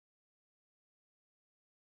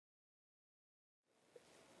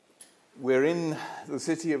We're in the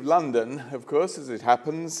city of London, of course, as it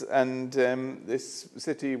happens, and this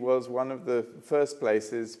city was one of the first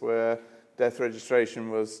places where death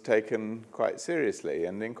registration was taken quite seriously,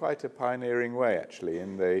 and in quite a pioneering way, actually,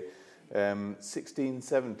 in the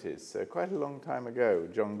 1670s, so quite a long time ago.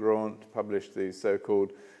 John Graunt published these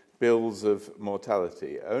so-called Bills of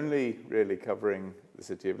Mortality, only really covering the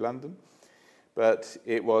city of London, but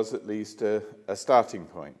it was at least a starting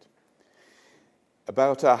point.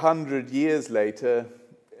 About 100 years later,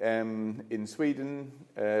 in Sweden,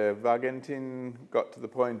 Wargentin got to the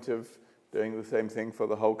point of doing the same thing for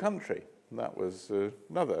the whole country. And that was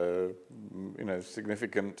another,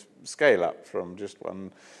 significant scale up from just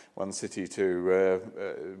one city to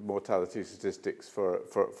mortality statistics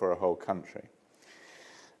for a whole country.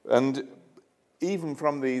 And even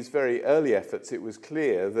from these very early efforts, it was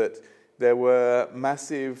clear that there were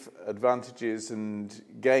massive advantages and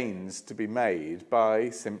gains to be made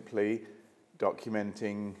by simply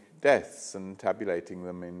documenting deaths and tabulating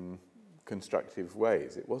them in constructive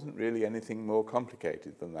ways. It wasn't really anything more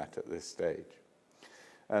complicated than that at this stage.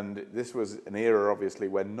 And this was an era, obviously,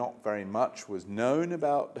 where not very much was known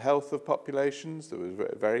about the health of populations. There was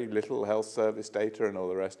very little health service data and all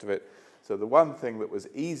the rest of it. So the one thing that was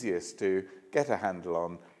easiest to get a handle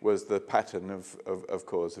on was the pattern of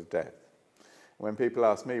cause of death. When people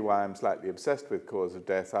ask me why I'm slightly obsessed with cause of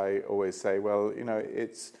death, I always say, well,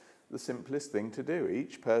 it's the simplest thing to do.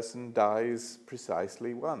 Each person dies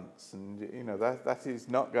precisely once, and that is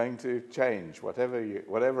not going to change,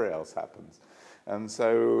 whatever else happens. And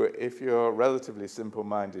so if you're relatively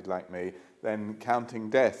simple-minded like me, then counting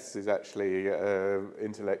deaths is actually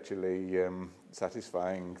intellectually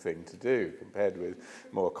satisfying thing to do compared with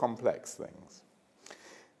more complex things.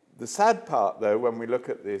 The sad part, though, when we look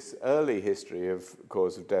at this early history of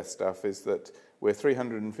cause of death stuff, is that we're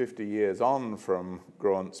 350 years on from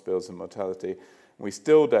Graunt's Bills of Mortality. We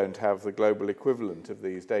still don't have the global equivalent of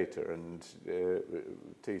these data, and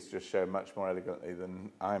Thies just showed much more elegantly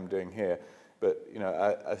than I'm doing here. But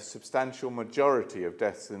a substantial majority of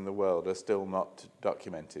deaths in the world are still not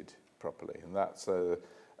documented properly, and that's a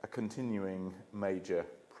continuing major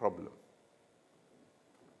problem.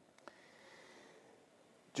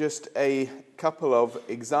 Just a couple of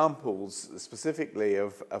examples specifically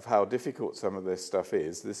of how difficult some of this stuff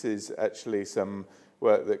is. This is actually some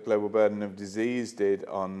work that Global Burden of Disease did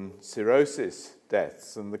on cirrhosis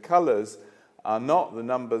deaths. And the colours are not the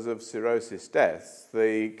numbers of cirrhosis deaths.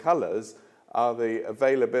 The colours are the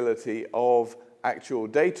availability of actual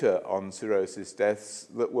data on cirrhosis deaths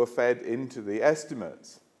that were fed into the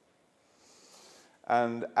estimates.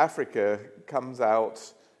 And Africa comes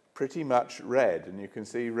out pretty much red, and you can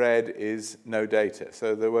see red is no data.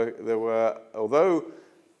 So there were, although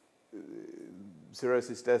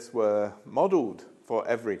cirrhosis deaths were modelled for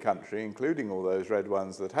every country, including all those red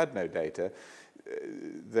ones that had no data,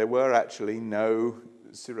 there were actually no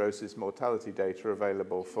cirrhosis mortality data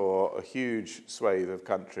available for a huge swathe of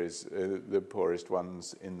countries, the poorest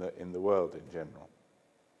ones in the world in general.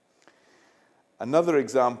 Another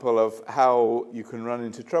example of how you can run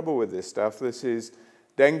into trouble with this stuff, this is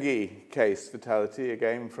dengue case fatality,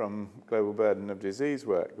 again from Global Burden of Disease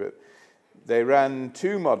work. But they ran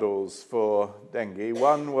two models for dengue.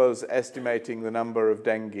 One was estimating the number of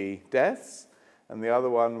dengue deaths, and the other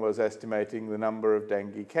one was estimating the number of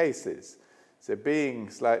dengue cases. So being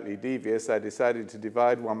slightly devious, I decided to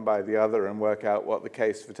divide one by the other and work out what the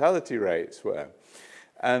case fatality rates were.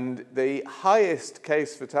 And the highest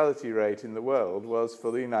case fatality rate in the world was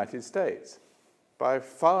for the United States, by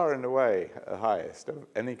far and away the highest of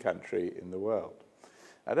any country in the world.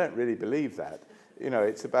 I don't really believe that.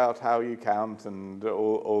 It's about how you count and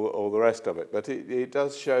all the rest of it. But it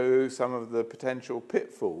does show some of the potential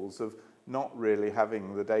pitfalls of not really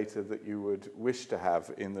having the data that you would wish to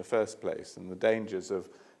have in the first place, and the dangers of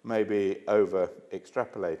maybe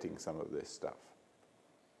over-extrapolating some of this stuff.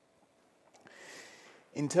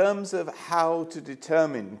 In terms of how to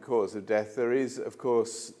determine cause of death, there is, of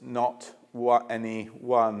course, not any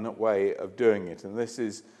one way of doing it. And this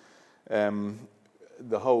is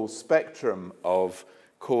the whole spectrum of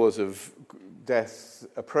cause of death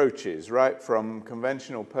approaches, right from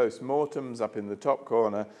conventional post-mortems up in the top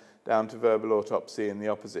corner down to verbal autopsy in the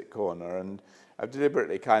opposite corner. And I've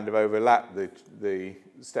deliberately kind of overlapped the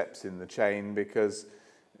steps in the chain because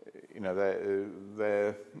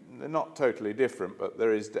they're not totally different, but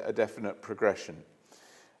there is a definite progression.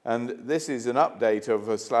 And this is an update of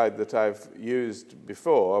a slide that I've used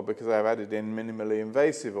before because I've added in minimally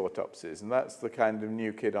invasive autopsies, and that's the kind of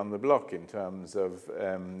new kid on the block in terms of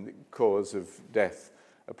cause of death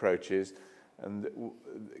approaches. And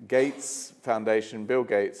Gates Foundation, Bill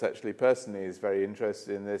Gates actually personally is very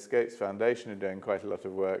interested in this. Gates Foundation are doing quite a lot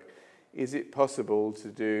of work. Is it possible to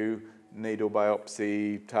do needle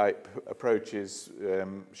biopsy type approaches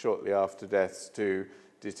shortly after deaths to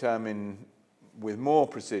determine with more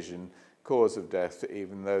precision cause of death,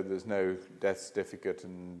 even though there's no death certificate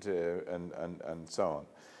and so on?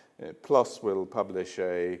 PLOS will publish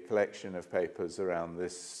a collection of papers around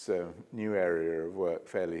this new area of work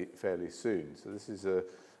fairly soon. So this is an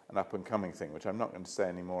up-and-coming thing, which I'm not going to say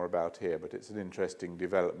any more about here, but it's an interesting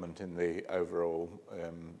development in the overall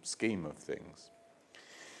scheme of things.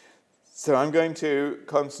 So I'm going to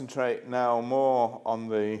concentrate now more on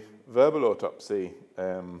the verbal autopsy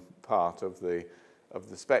part of the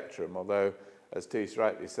spectrum, although, as Thies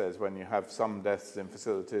rightly says, when you have some deaths in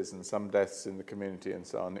facilities and some deaths in the community and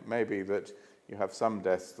so on, it may be that you have some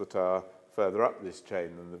deaths that are further up this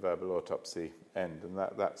chain than the verbal autopsy end, and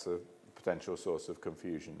that's a potential source of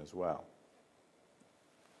confusion as well.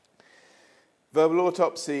 Verbal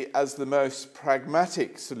autopsy as the most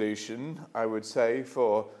pragmatic solution, I would say,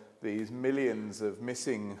 for these millions of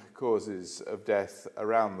missing causes of death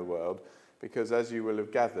around the world, because as you will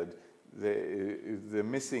have gathered, the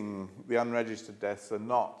unregistered deaths are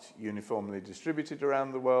not uniformly distributed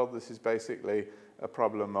around the world. This is basically a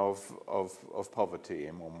problem of poverty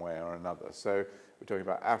in one way or another. So we're talking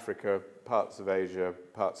about Africa, parts of Asia,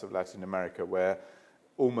 parts of Latin America, where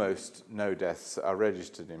almost no deaths are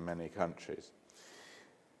registered in many countries.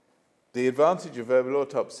 The advantage of verbal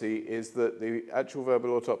autopsy is that the actual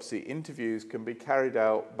verbal autopsy interviews can be carried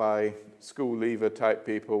out by school leaver type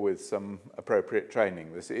people with some appropriate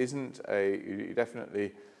training. This isn't you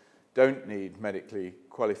definitely don't need medically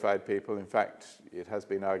qualified people. In fact, it has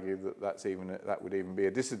been argued that that would even be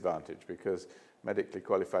a disadvantage, because medically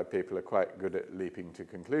qualified people are quite good at leaping to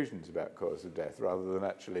conclusions about cause of death rather than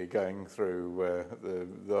actually going through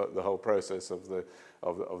the whole process of the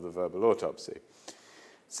verbal autopsy.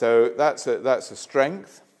 So that's a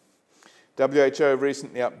strength. WHO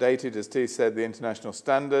recently updated, as Thies said, the international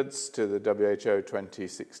standards to the WHO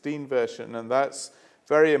 2016 version, and that's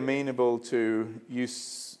very amenable to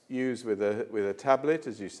use with a tablet,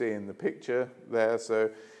 as you see in the picture there. So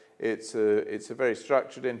it's a very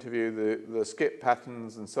structured interview. The skip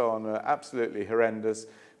patterns and so on are absolutely horrendous,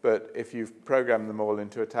 but if you've programmed them all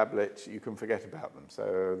into a tablet, you can forget about them.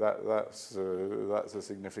 So that's a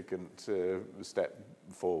significant step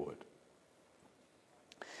forward.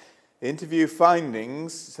 Interview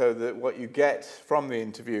findings, so that what you get from the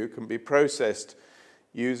interview can be processed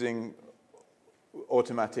using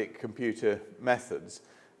automatic computer methods.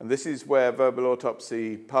 And this is where verbal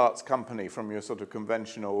autopsy parts company from your sort of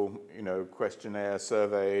conventional, questionnaire,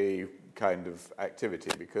 survey kind of activity,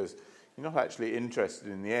 because you're not actually interested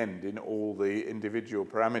in the end in all the individual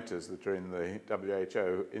parameters that are in the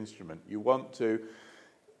WHO instrument. You want to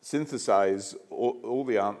synthesize all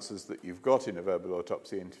the answers that you've got in a verbal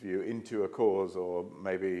autopsy interview into a cause, or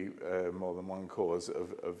maybe more than one cause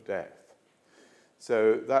of death.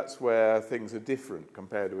 So that's where things are different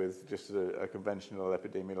compared with just a conventional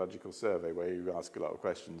epidemiological survey, where you ask a lot of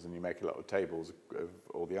questions and you make a lot of tables of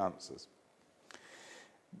all the answers.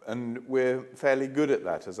 And we're fairly good at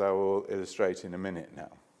that, as I will illustrate in a minute now.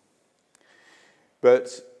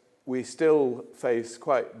 But we still face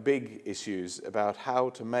quite big issues about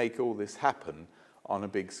how to make all this happen on a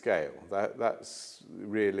big scale. That's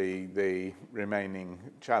really the remaining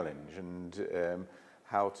challenge, and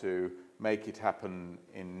how to make it happen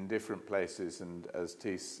in different places, and as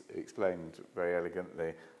Thies explained very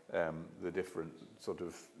elegantly, the different sort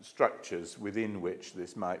of structures within which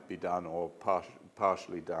this might be done, or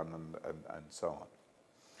partially done, and so on.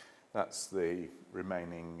 That's the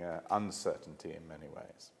remaining uncertainty in many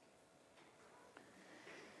ways.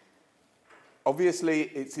 Obviously,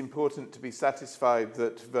 it's important to be satisfied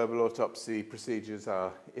that verbal autopsy procedures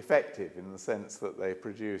are effective, in the sense that they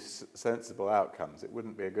produce sensible outcomes. It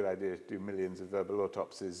wouldn't be a good idea to do millions of verbal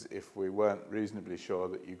autopsies if we weren't reasonably sure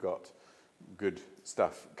that you got good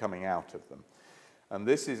stuff coming out of them. And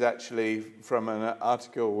this is actually from an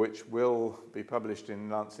article which will be published in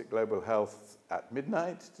Lancet Global Health at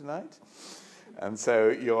midnight tonight. And so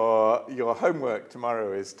your homework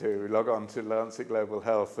tomorrow is to log on to Lancet Global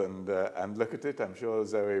Health and look at it. I'm sure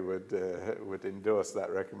Zoe would endorse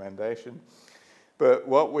that recommendation. But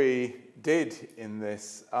what we did in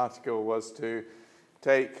this article was to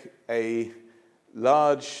take a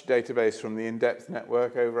large database from the in-depth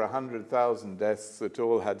network, over 100,000 deaths that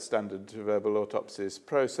all had standard verbal autopsies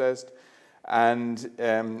processed. And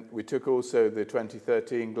we took also the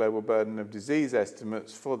 2013 Global Burden of Disease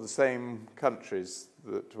estimates for the same countries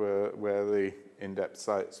that were where the in-depth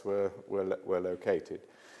sites were located.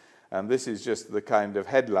 And this is just the kind of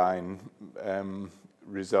headline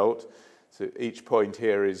result. So each point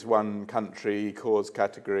here is one country, cause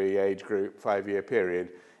category, age group, 5-year period.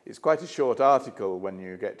 It's quite a short article when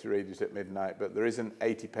you get to read it at midnight, but there is an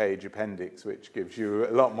 80-page appendix which gives you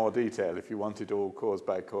a lot more detail if you want it all cause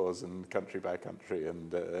by cause and country by country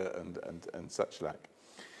and such like.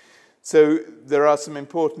 So there are some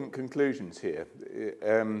important conclusions here.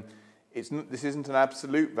 This isn't an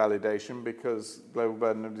absolute validation because global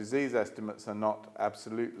burden of disease estimates are not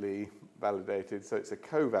absolutely validated, so it's a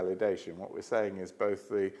co-validation. What we're saying is both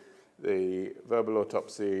the verbal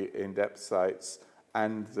autopsy in-depth sites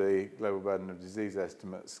and the global burden of disease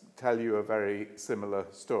estimates tell you a very similar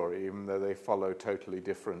story, even though they follow totally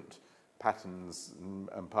different patterns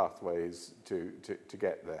and pathways to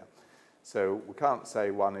get there. So we can't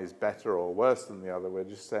say one is better or worse than the other. We're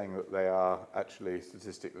just saying that they are actually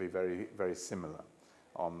statistically very, very similar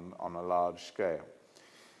on a large scale.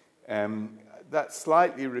 That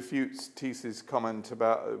slightly refutes Thies's comment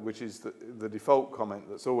about, which is the default comment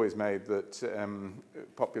that's always made, that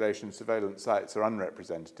population surveillance sites are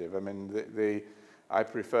unrepresentative. I mean, I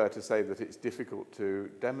prefer to say that it's difficult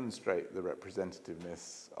to demonstrate the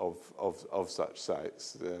representativeness of such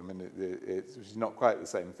sites. I mean, it's not quite the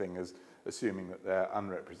same thing as assuming that they're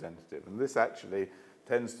unrepresentative. And this actually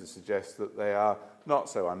tends to suggest that they are not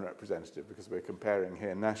so unrepresentative because we're comparing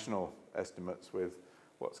here national estimates with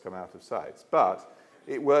what's come out of sites. But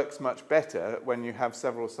it works much better when you have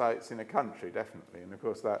several sites in a country, definitely. And of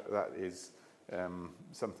course, that is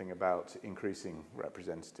something about increasing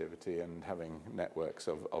representativity and having networks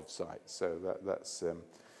of sites. So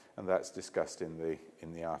that's discussed in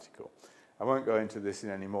the article. I won't go into this in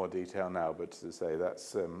any more detail now, but to say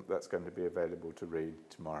that's going to be available to read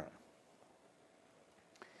tomorrow.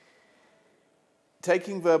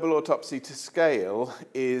 Taking verbal autopsy to scale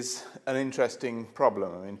is an interesting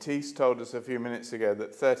problem. I mean, Thies told us a few minutes ago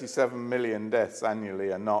that 37 million deaths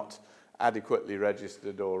annually are not adequately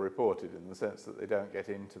registered or reported, in the sense that they don't get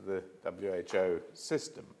into the WHO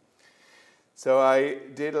system. So I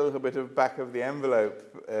did a little bit of back of the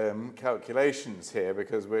envelope calculations here,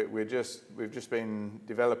 because we've just been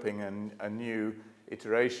developing a new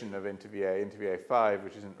iteration of InterVA 5,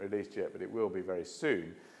 which isn't released yet, but it will be very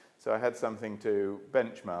soon. So I had something to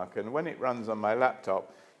benchmark, and when it runs on my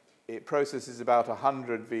laptop, it processes about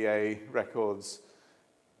 100 VA records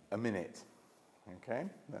a minute. Okay,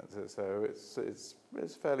 so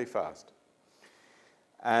it's fairly fast,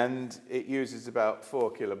 and it uses about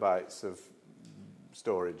 4 kilobytes of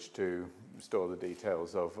storage to store the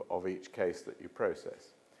details of each case that you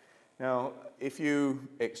process. Now, if you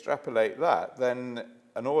extrapolate that, then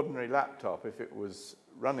an ordinary laptop, if it was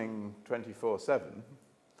running 24/7,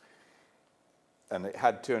 and it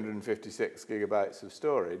had 256 gigabytes of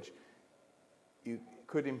storage, you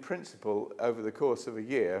could, in principle, over the course of a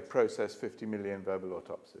year, process 50 million verbal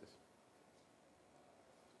autopsies.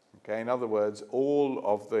 Okay, in other words, all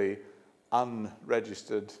of the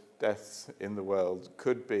unregistered deaths in the world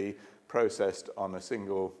could be processed on a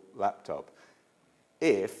single laptop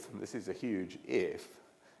if, and this is a huge if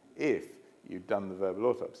you've done the verbal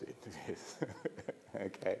autopsy interviews.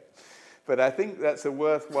 Okay. But I think that's a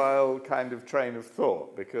worthwhile kind of train of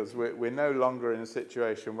thought, because we're no longer in a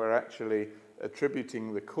situation where actually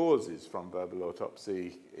attributing the causes from verbal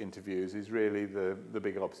autopsy interviews is really the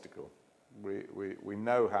big obstacle. We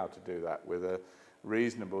know how to do that with a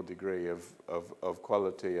reasonable degree of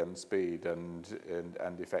quality and speed and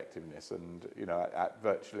effectiveness, and at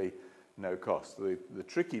virtually no cost. The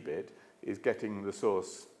tricky bit is getting the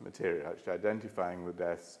source material, actually identifying the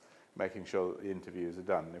deaths, making sure that the interviews are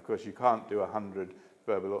done. And of course, you can't do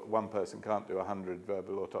one person can't do 100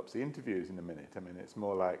 verbal autopsy interviews in a minute. I mean, it's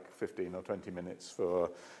more like 15 or 20 minutes for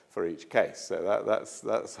each case. So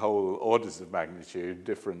that's whole orders of magnitude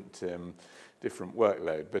different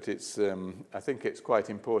workload. But I think it's quite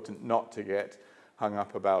important not to get hung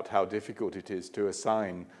up about how difficult it is to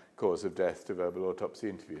assign cause of death to verbal autopsy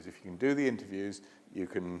interviews. If you can do the interviews, you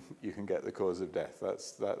can get the cause of death.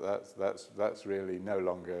 That's really no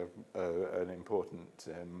longer an important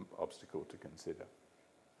obstacle to consider.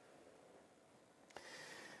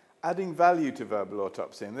 Adding value to verbal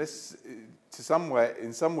autopsy, and this,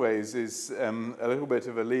 in some ways, is a little bit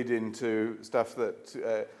of a lead-in to stuff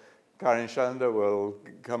that Karin Schander will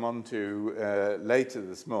come on to later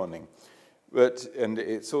this morning. And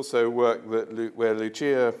it's also work where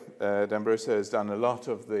Lucia D'Ambrosa has done a lot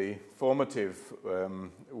of the formative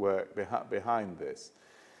work behind this.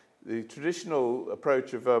 The traditional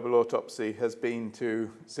approach of verbal autopsy has been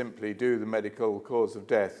to simply do the medical cause of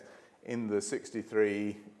death in the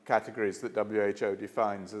 63 categories that WHO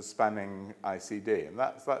defines as spanning ICD, and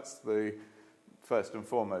that's the first and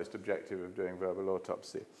foremost objective of doing verbal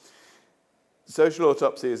autopsy. Social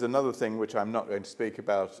autopsy is another thing which I'm not going to speak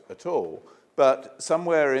about at all, but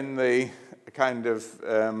somewhere in the kind of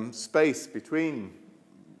space between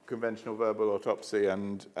conventional verbal autopsy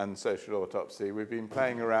and social autopsy, we've been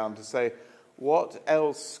playing around to say, what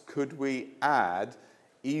else could we add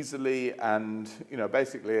easily and,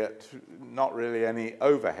 basically at not really any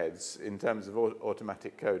overheads in terms of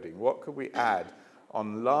automatic coding? What could we add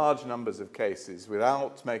on large numbers of cases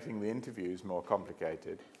without making the interviews more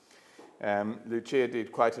complicated? Lucia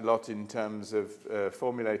did quite a lot in terms of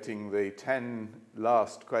formulating the 10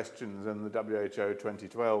 last questions in the WHO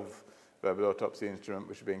 2012 verbal autopsy instrument,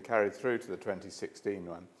 which are being carried through to the 2016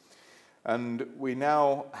 one. And we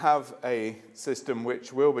now have a system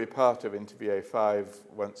which will be part of InterVA 5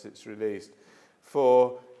 once it's released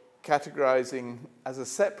for categorizing as a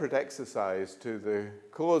separate exercise to the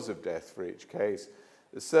cause of death for each case,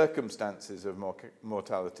 the circumstances of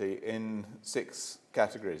mortality in 6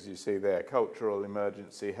 categories. You see there: cultural,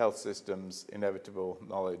 emergency, health systems, inevitable,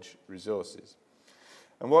 knowledge, resources.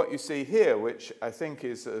 And what you see here, which I think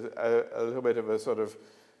is a little bit of a sort of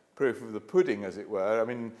proof of the pudding, as it were. I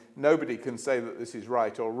mean, nobody can say that this is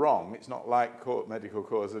right or wrong. It's not like medical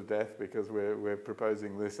cause of death, because we're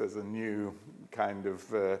proposing this as a new kind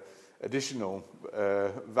of additional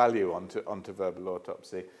value onto verbal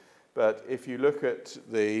autopsy. But if you look at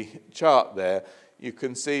the chart there, you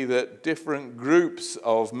can see that different groups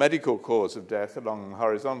of medical cause of death along the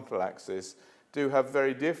horizontal axis do have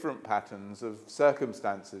very different patterns of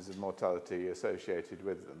circumstances of mortality associated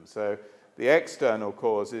with them. So the external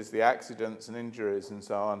causes, the accidents and injuries and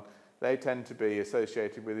so on, they tend to be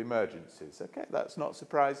associated with emergencies. Okay, that's not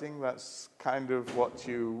surprising. That's kind of what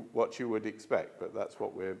you would expect, but that's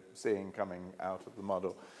what we're seeing coming out of the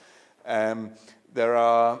model. There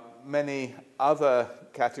are many other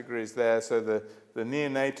categories there. So the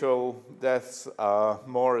neonatal deaths are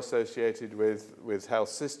more associated with health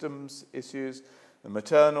systems issues. The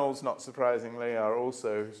maternals, not surprisingly, are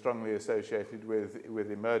also strongly associated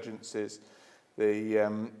with emergencies. The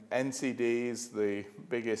NCDs, the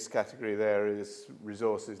biggest category there is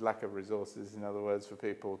resources, lack of resources, in other words, for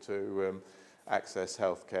people to access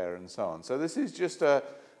healthcare and so on. So this is just a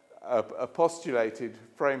postulated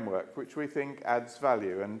framework which we think adds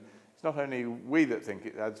value. And it's not only we that think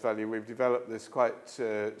it adds value, we've developed this quite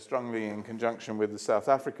strongly in conjunction with the South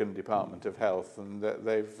African Department of Health, and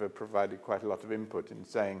they've provided quite a lot of input in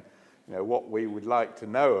saying, what we would like to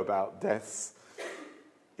know about deaths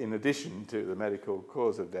in addition to the medical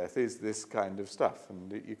cause of death is this kind of stuff.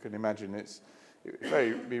 And you can imagine it's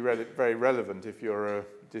very relevant if you're a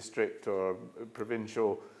district or a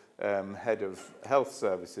provincial head of health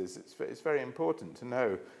services. It's very important to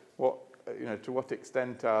know to what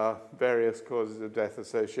extent are various causes of death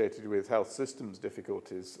associated with health systems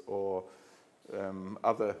difficulties or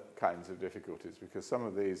other kinds of difficulties, because some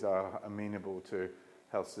of these are amenable to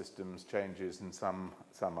health systems changes and some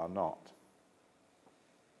are not.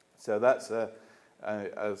 So that's a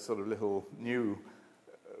sort of little new,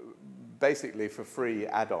 basically for free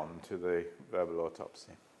add-on to the verbal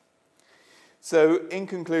autopsy. So in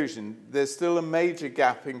conclusion, there's still a major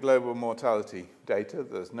gap in global mortality data.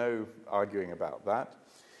 There's no arguing about that.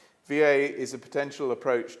 VA is a potential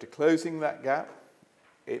approach to closing that gap.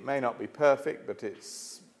 It may not be perfect, but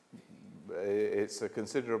it's a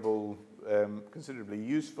considerably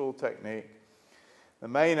useful technique. The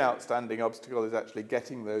main outstanding obstacle is actually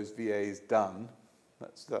getting those VAs done.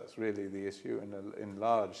 That's really the issue in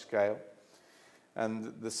large scale.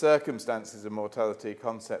 And the circumstances of mortality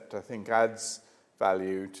concept, I think, adds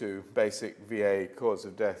value to basic VA cause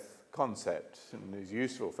of death concept and is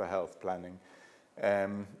useful for health planning,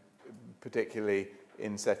 particularly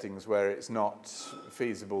in settings where it's not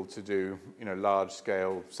feasible to do,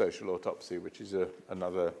 large-scale social autopsy, which is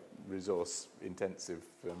another resource-intensive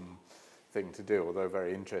thing to do, although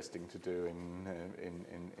very interesting to do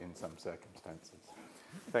in some circumstances.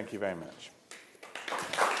 Thank you very much.